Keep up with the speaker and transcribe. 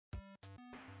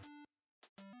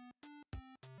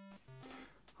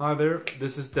Hi there,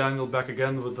 this is Daniel back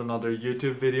again with another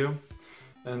YouTube video,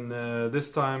 and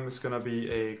this time it's gonna be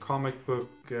a comic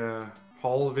book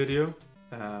haul video.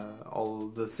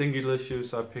 All the single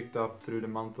issues I picked up through the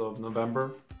month of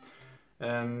November.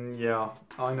 And yeah,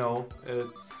 I know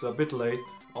it's a bit late,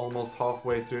 almost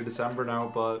halfway through December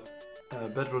now, but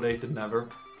better late than never.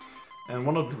 And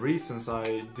one of the reasons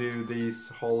I do these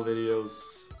haul videos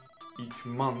each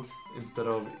month instead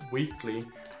of weekly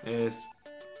is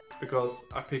because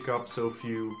I pick up so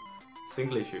few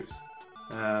single issues,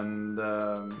 and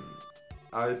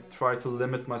I try to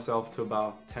limit myself to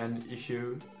about 10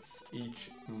 issues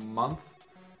each month,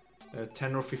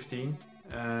 10 or 15,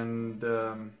 and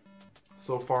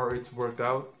so far it's worked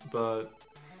out, but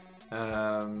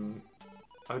I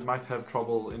might have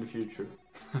trouble in the future.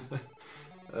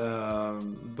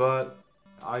 But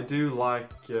I do like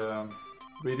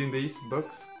reading these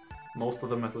books, most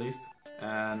of them at least,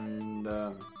 and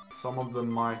some of them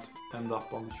might end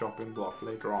up on the shopping block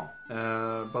later on.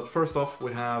 But first off,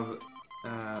 we have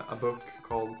a book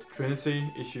called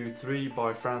Trinity, issue 3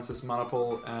 by Francis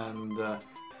Manapul and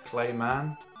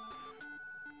Clayman.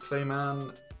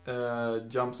 Clayman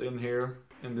jumps in here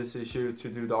in this issue to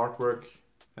do the artwork,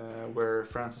 where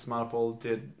Francis Manapul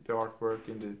did the artwork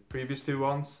in the previous two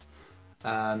ones.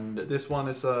 And this one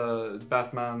is a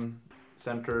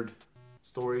Batman-centered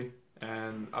story,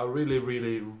 and I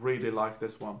really like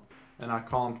this one, and I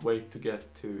can't wait to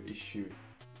get to issue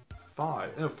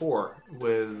 4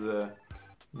 with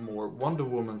more Wonder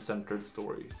Woman centered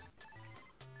stories.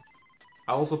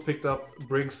 I also picked up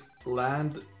Briggs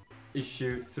Land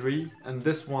issue 3, and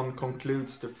this one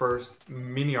concludes the first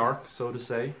mini arc, so to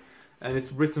say, and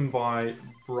it's written by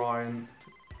Brian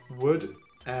Wood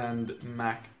and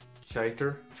Mac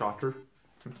Charter.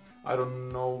 I don't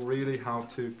know really how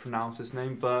to pronounce his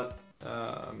name, but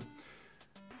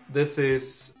this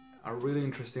is a really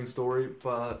interesting story,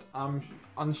 but I'm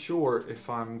unsure if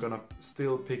I'm gonna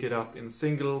still pick it up in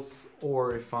singles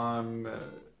or if I'm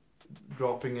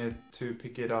dropping it to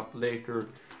pick it up later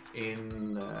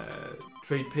in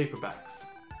trade paperbacks.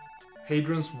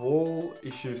 Hadrian's Wall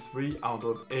issue 3 out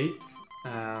of 8.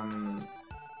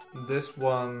 This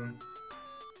one,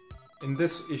 in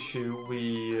this issue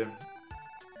we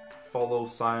follow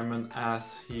Simon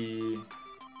as he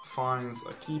finds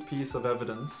a key piece of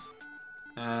evidence,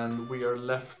 and we are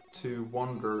left to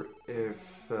wonder if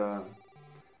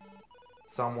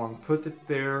someone put it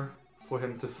there for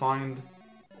him to find,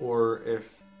 or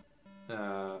if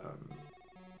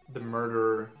the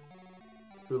murderer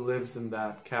who lives in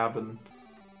that cabin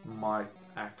might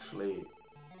actually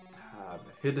have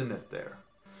hidden it there.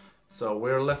 So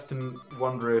we're left to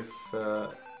wonder if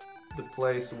the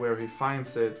place where he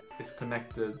finds it is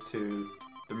connected to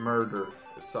the murder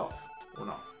itself or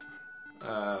not.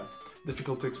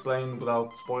 Difficult to explain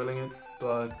without spoiling it,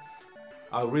 but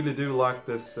I really do like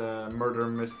this murder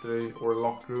mystery, or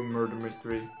locked room murder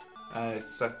mystery.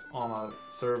 It's set on a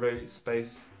survey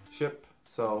spaceship,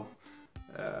 so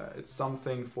it's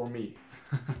something for me.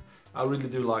 I really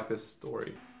do like this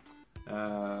story,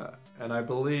 and I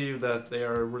believe that they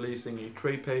are releasing a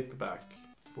trade paperback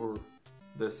for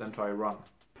this entire run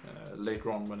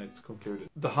later on when it's concluded.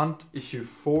 The Hunt issue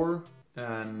 4,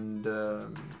 and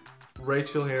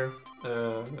Rachel here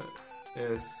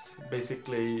is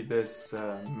basically this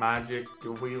magic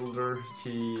wielder.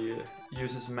 She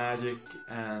uses magic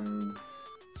and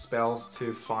spells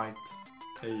to fight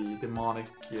a demonic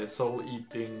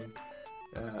soul-eating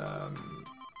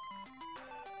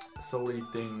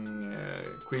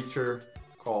creature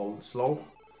called Sloth,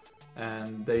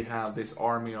 and they have this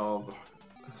army of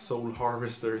soul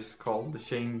harvesters called the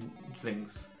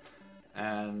Changelings,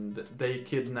 and they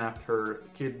kidnapped her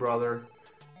kid brother,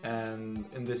 and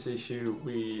in this issue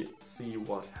we see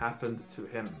what happened to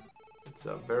him. It's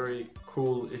a very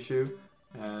cool issue,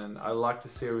 and I like the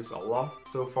series a lot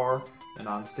so far, and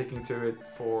I'm sticking to it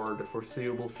for the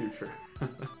foreseeable future.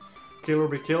 Kill or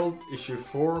Be Killed issue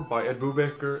 4 by Ed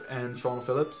Brubaker and Sean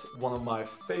Phillips, one of my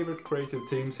favorite creative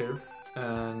teams here,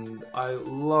 and I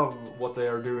love what they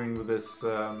are doing with this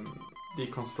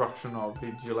deconstruction of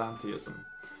vigilantism.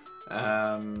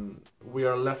 We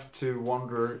are left to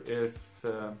wonder if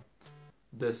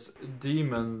this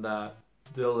demon that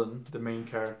Dylan, the main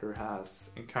character, has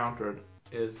encountered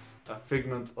is a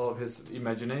figment of his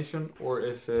imagination, or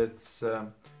if it's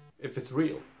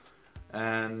real.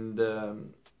 And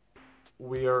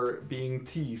we are being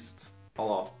teased a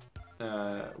lot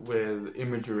with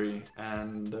imagery,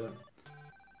 and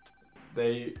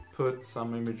they put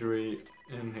some imagery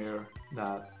in here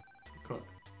that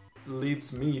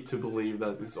leads me to believe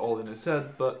that it's all in his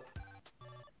head, but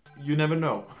you never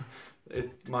know.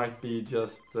 it might be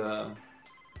just a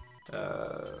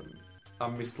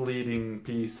misleading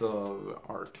piece of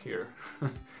art here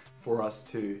for us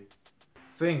to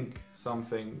think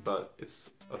something, but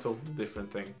it's a totally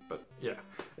different thing. But yeah,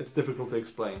 it's difficult to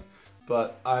explain.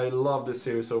 But I love this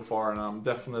series so far, and I'm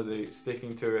definitely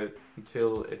sticking to it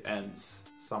until it ends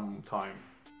sometime.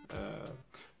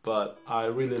 But I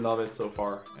really love it so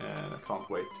far, and I can't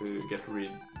wait to get to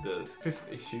read the 5th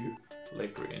issue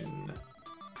later in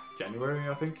January,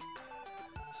 I think.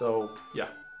 So yeah,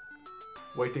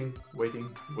 waiting for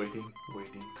issue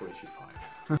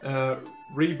 5.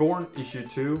 Reborn issue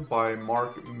 2 by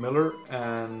Mark Miller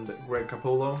and Greg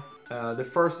Capullo. The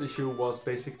first issue was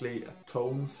basically a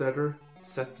tone setter,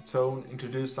 set the tone,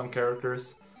 introduced some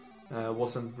characters,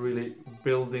 wasn't really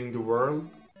building the world,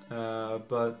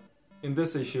 but in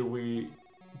this issue we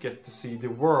get to see the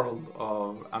world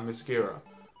of Amiskira,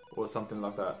 or something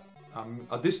like that,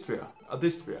 Adistria,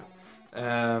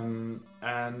 and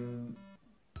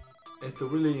it's a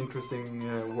really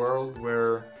interesting world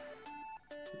where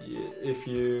if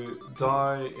you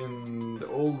die in the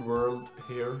old world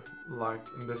here, like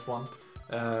in this one,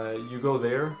 you go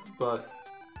there, but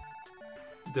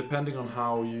depending on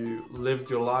how you lived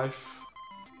your life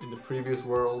in the previous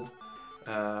world,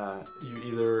 you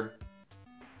either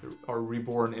are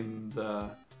reborn in the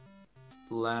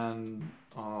land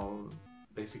of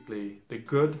basically the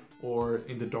good or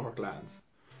in the dark lands.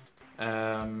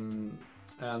 And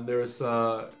there's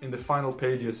in the final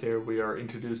pages here we are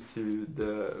introduced to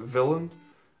the villain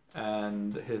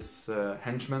and his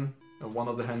henchman. One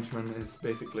of the henchmen is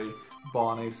basically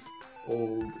Bonnie's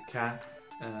old cat,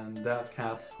 and that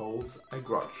cat holds a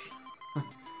grudge.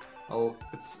 Well,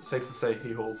 it's safe to say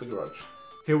he holds a grudge.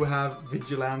 Here we have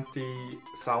Vigilante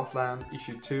Southland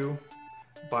issue 2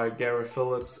 by Gary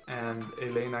Phillips and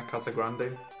Elena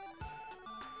Casagrande.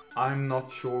 I'm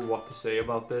not sure what to say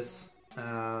about this.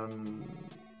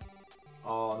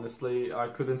 Honestly, I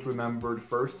couldn't remember the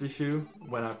first issue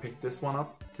when I picked this one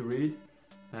up to read,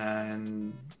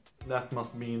 and that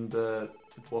must mean that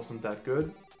it wasn't that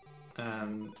good,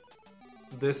 and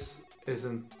this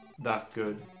isn't that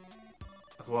good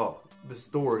as well. The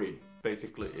story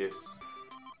basically is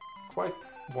quite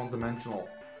one-dimensional.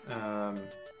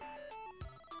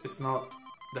 It's not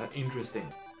that interesting,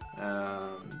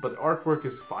 but artwork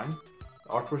is fine.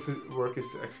 The artwork is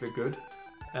actually good,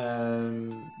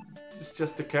 and it's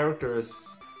just the character is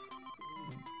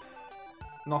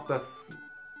not that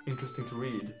interesting to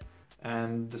read,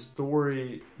 and the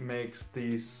story makes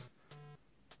these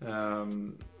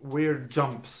weird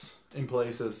jumps in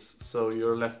places, so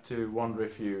you're left to wonder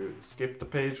if you skip the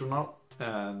page or not.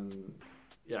 And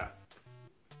yeah,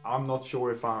 I'm not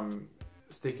sure if I'm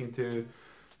sticking to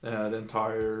the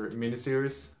entire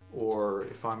miniseries or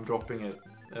if I'm dropping it.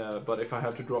 But if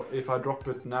I drop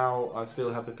it now, I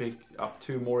still have to pick up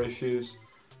 2 more issues,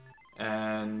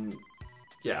 and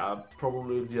yeah, I'll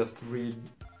probably just read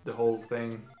the whole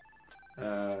thing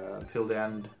until the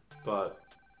end. But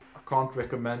I can't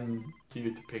recommend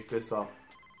you to pick this up.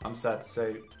 I'm sad to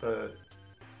say, but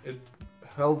it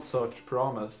held such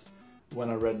promise when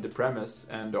I read the premise,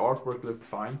 and the artwork looked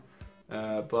fine,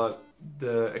 but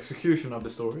the execution of the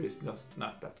story is just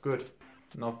not that good.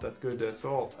 Not that good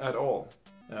at all.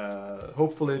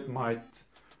 Hopefully it might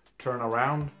turn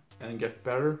around and get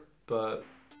better, but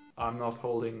I'm not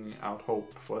holding out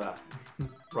hope for that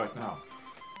right now.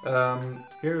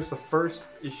 Here's the first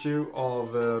issue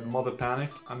of Mother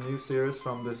Panic, a new series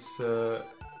from this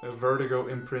Vertigo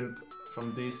imprint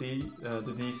from DC,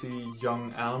 the DC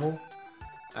Young Animal.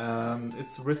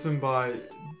 It's written by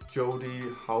Jody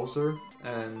Hauser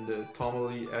and Tommy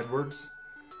Lee Edwards.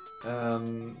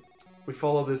 We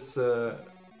follow this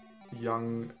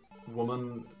young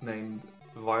woman named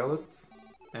Violet,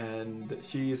 and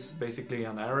she is basically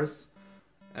an heiress,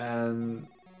 and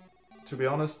to be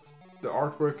honest, the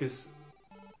artwork is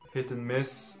hit and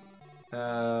miss,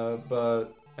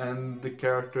 and the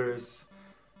characters,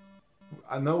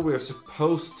 I know we're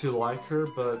supposed to like her,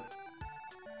 but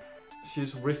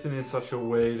she's written in such a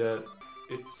way that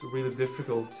it's really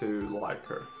difficult to like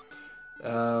her.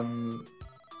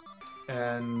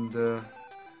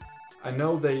 I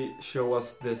know they show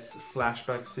us this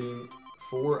flashback scene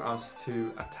for us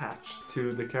to attach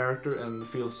to the character and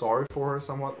feel sorry for her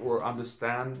somewhat, or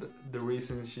understand the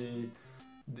reason she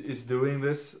is doing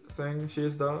this thing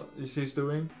she's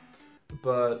doing,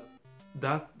 but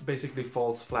that basically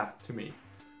falls flat to me.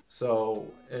 So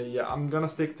yeah, I'm gonna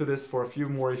stick to this for a few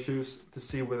more issues to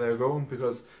see where they're going,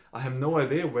 because I have no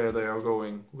idea where they are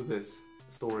going with this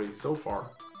story so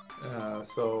far.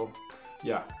 So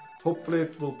yeah, hopefully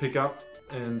it will pick up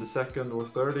in the second or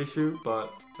third issue,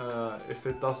 but if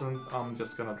it doesn't, I'm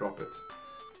just gonna drop it.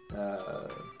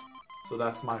 So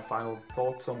that's my final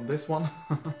thoughts on this one.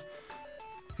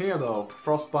 Here though,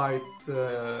 Frostbite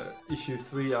issue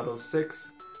 3 out of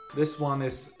 6. This one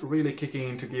is really kicking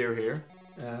into gear here.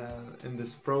 In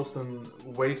this frozen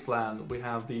wasteland, we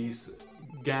have these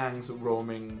gangs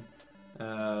roaming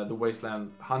the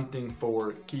wasteland, hunting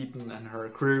for Keaton and her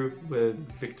crew with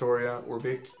Victoria or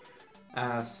Vic,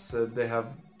 as they have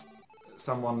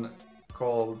someone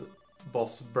called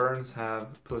Boss Burns have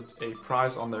put a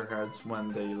price on their heads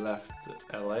when they left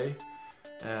LA.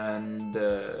 And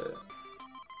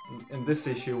in this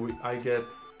issue I get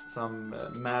some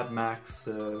Mad Max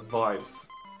vibes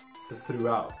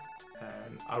throughout,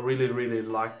 and I really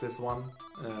like this one.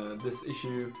 This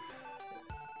issue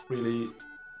really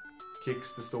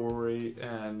kicks the story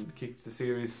and kicks the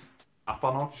series up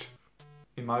a notch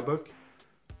in my book.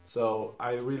 So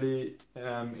I really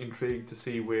am intrigued to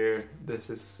see where this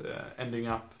is ending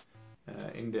up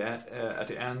at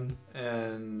the end,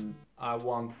 and I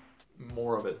want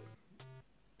more of it.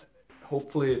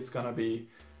 Hopefully it's gonna be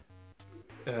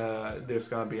there's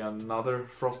gonna be another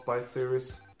Frostbite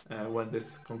series when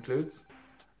this concludes,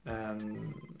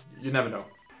 and you never know.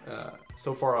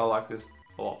 So far I like this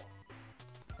a lot.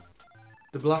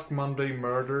 The Black Monday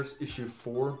Murders issue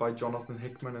 4 by Jonathan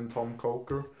Hickman and Tom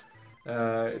Coker.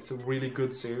 It's a really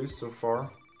good series so far.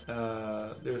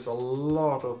 There's a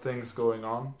lot of things going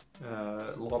on,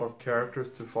 a lot of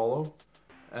characters to follow,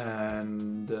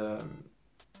 and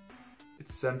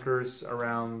it centers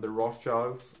around the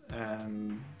Rothschilds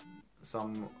and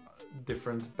some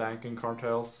different banking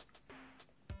cartels.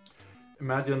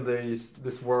 Imagine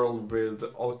this world with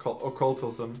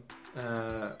occultism,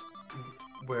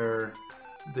 where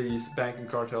these banking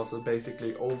cartels are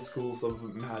basically old schools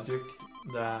of magic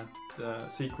that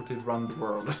secretly run the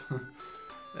world.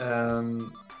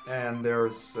 And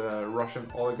there's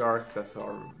Russian oligarchs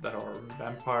that are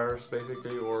vampires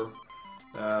basically, or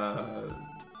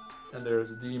and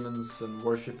there's demons and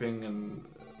worshipping and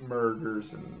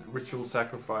murders and ritual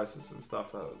sacrifices and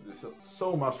stuff. There's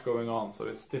so much going on, so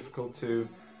it's difficult to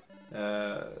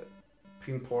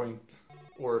pinpoint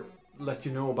or let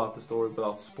you know about the story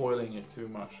without spoiling it too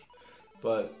much.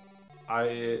 But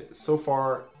so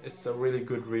far it's a really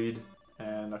good read,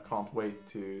 and I can't wait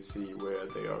to see where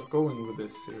they are going with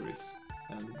this series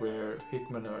and where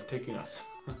Hickman are taking us.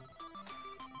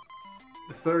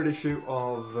 The third issue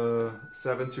of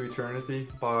Seven to Eternity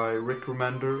by Rick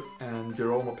Remender and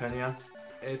Jerome Pena.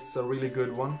 It's a really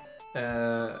good one.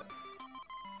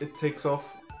 It takes off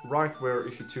right where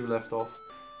issue 2 left off,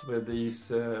 with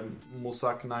these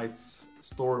Mossack Knights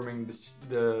storming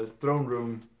the throne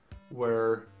room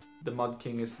where the Mud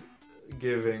King is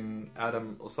giving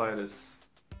Adam Osiris,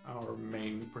 our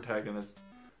main protagonist,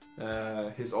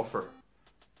 his offer.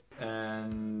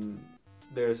 And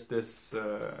there's this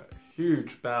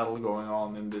huge battle going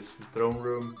on in this throne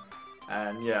room,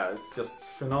 and yeah, it's just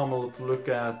phenomenal to look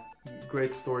at,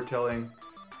 great storytelling,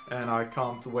 and I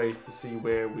can't wait to see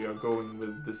where we are going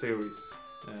with the series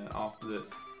after this.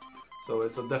 So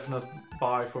it's a definite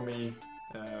buy for me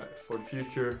for the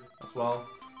future as well.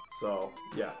 So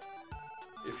yeah,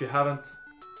 if you haven't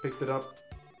picked it up,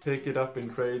 pick it up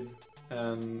in trade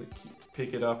and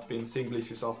pick it up in single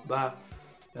issues after that.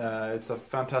 It's a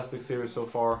fantastic series so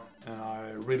far, and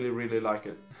I really like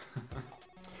it.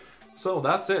 So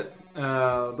that's it.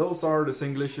 Those are the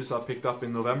single issues I picked up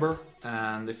in November,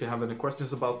 and if you have any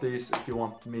questions about these, if you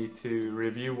want me to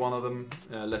review one of them,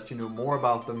 let you know more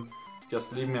about them,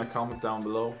 just leave me a comment down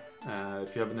below.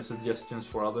 If you have any suggestions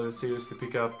for other series to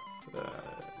pick up,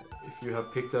 if you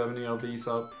have picked any of these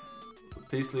up,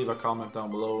 please leave a comment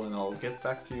down below and I'll get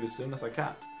back to you as soon as I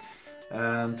can.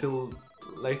 Until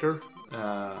later,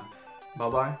 bye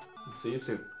bye, and see you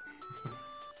soon.